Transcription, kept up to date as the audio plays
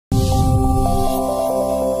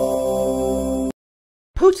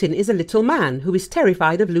Putin is a little man who is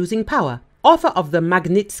terrified of losing power. Author of the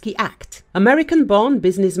Magnitsky Act. American-born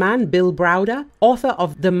businessman Bill Browder, author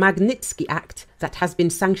of the Magnitsky Act that has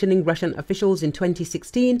been sanctioning Russian officials in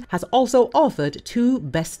 2016, has also authored 2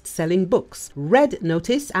 best-selling books, Red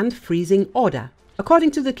Notice and Freezing Order.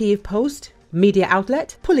 According to the Kyiv Post media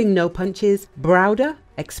outlet, pulling no punches, Browder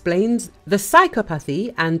explains the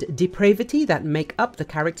psychopathy and depravity that make up the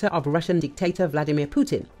character of Russian dictator Vladimir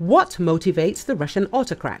Putin. What motivates the Russian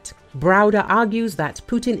autocrat? Browder argues that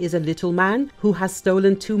Putin is a little man who has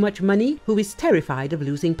stolen too much money, who is terrified of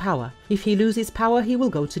losing power. If he loses power, he will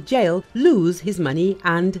go to jail, lose his money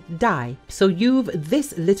and die. So you've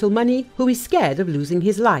this little money who is scared of losing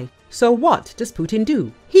his life. So what does Putin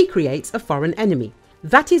do? He creates a foreign enemy.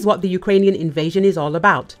 That is what the Ukrainian invasion is all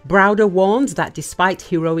about. Browder warns that despite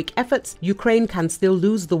heroic efforts, Ukraine can still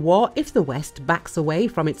lose the war if the West backs away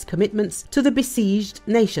from its commitments to the besieged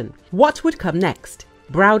nation. What would come next?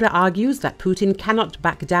 Browder argues that Putin cannot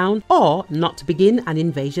back down or not begin an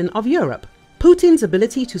invasion of Europe. Putin's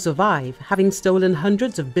ability to survive, having stolen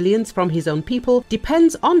hundreds of billions from his own people,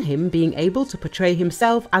 depends on him being able to portray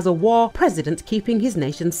himself as a war president keeping his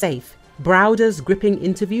nation safe. Browder's gripping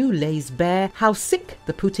interview lays bare how sick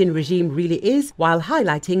the Putin regime really is, while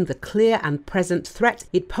highlighting the clear and present threat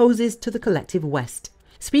it poses to the collective West.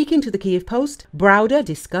 Speaking to the Kyiv Post, Browder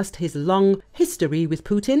discussed his long history with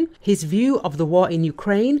Putin, his view of the war in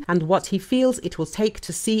Ukraine, and what he feels it will take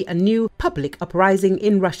to see a new public uprising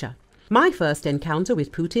in Russia. My first encounter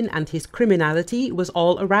with Putin and his criminality was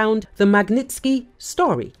all around the Magnitsky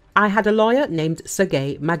story. I had a lawyer named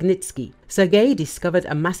Sergei Magnitsky. Sergei discovered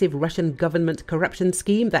a massive Russian government corruption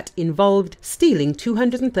scheme that involved stealing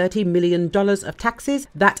 $230 million of taxes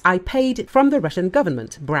that I paid from the Russian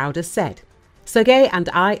government, Browder said. Sergei and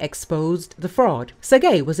I exposed the fraud.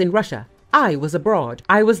 Sergei was in Russia. I was abroad.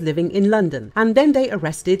 I was living in London. And then they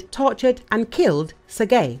arrested, tortured, and killed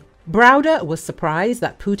Sergei. Browder was surprised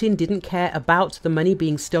that Putin didn't care about the money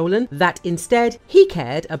being stolen, that instead he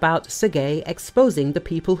cared about Sergei exposing the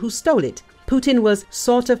people who stole it. Putin was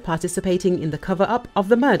sort of participating in the cover-up of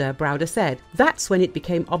the murder, Browder said. That's when it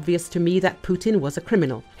became obvious to me that Putin was a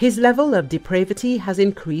criminal. His level of depravity has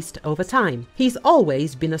increased over time. He's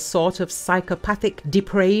always been a sort of psychopathic,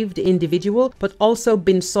 depraved individual, but also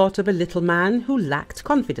been sort of a little man who lacked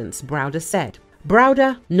confidence, Browder said.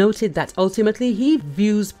 Browder noted that ultimately he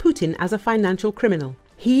views Putin as a financial criminal.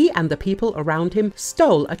 He and the people around him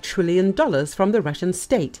stole $1 trillion from the Russian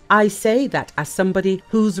state. I say that as somebody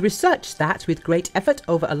who's researched that with great effort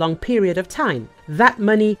over a long period of time. That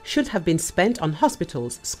money should have been spent on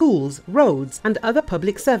hospitals, schools, roads, and other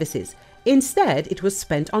public services. Instead, it was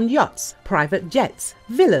spent on yachts, private jets,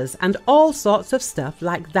 villas, and all sorts of stuff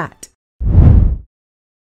like that.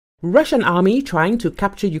 Russian army trying to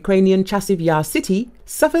capture Ukrainian Chasiv Yar city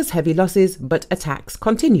suffers heavy losses, but attacks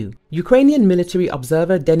continue. Ukrainian military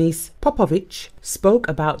observer Denis Popovich spoke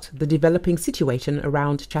about the developing situation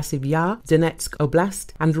around Chasiv Yar, Donetsk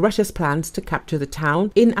Oblast, and Russia's plans to capture the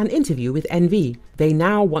town in an interview with NV. They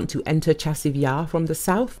now want to enter Chasiv Yar from the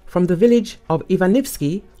south, from the village of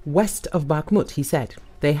Ivanivsky, west of Bakhmut, he said.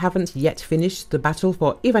 They haven't yet finished the battle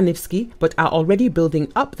for Ivanivsky, but are already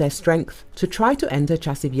building up their strength to try to enter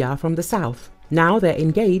Chasiv Yar from the south. Now they're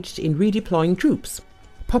engaged in redeploying troops.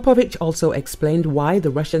 Popovich also explained why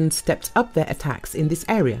the Russians stepped up their attacks in this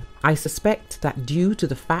area. I suspect that due to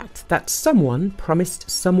the fact that someone promised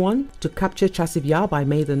someone to capture Chasiv Yar by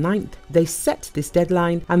May the 9th, they set this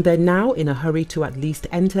deadline and they're now in a hurry to at least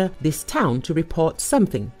enter this town to report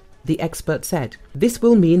something, the expert said. This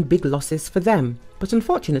will mean big losses for them, but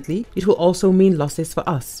unfortunately it will also mean losses for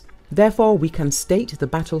us. Therefore, we can state the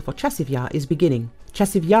battle for Chasiv Yar is beginning.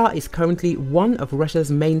 Chasiv Yar is currently one of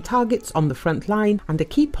Russia's main targets on the front line and a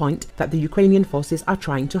key point that the Ukrainian forces are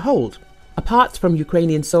trying to hold. Apart from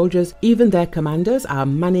Ukrainian soldiers, even their commanders are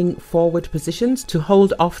manning forward positions to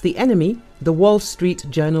hold off the enemy, the Wall Street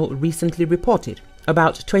Journal recently reported.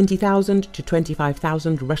 About 20,000 to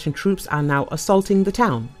 25,000 Russian troops are now assaulting the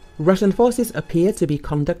town. Russian forces appear to be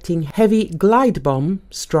conducting heavy glide bomb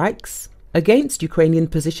strikes against Ukrainian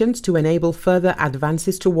positions to enable further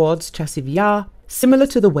advances towards Chasiv Yar, similar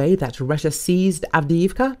to the way that Russia seized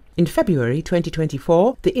Avdiivka in February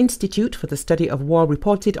 2024, the Institute for the Study of War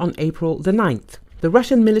reported on April the 9th. The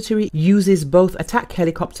Russian military uses both attack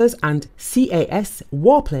helicopters and CAS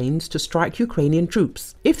warplanes to strike Ukrainian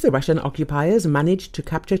troops. If the Russian occupiers manage to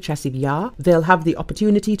capture Chasiv Yar, they'll have the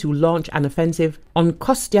opportunity to launch an offensive on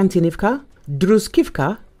Kostiantynivka,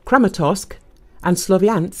 Druzhkivka, Kramatorsk, and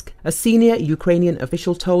Slovyansk, a senior Ukrainian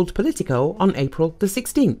official told Politico on April the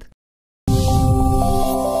 16th.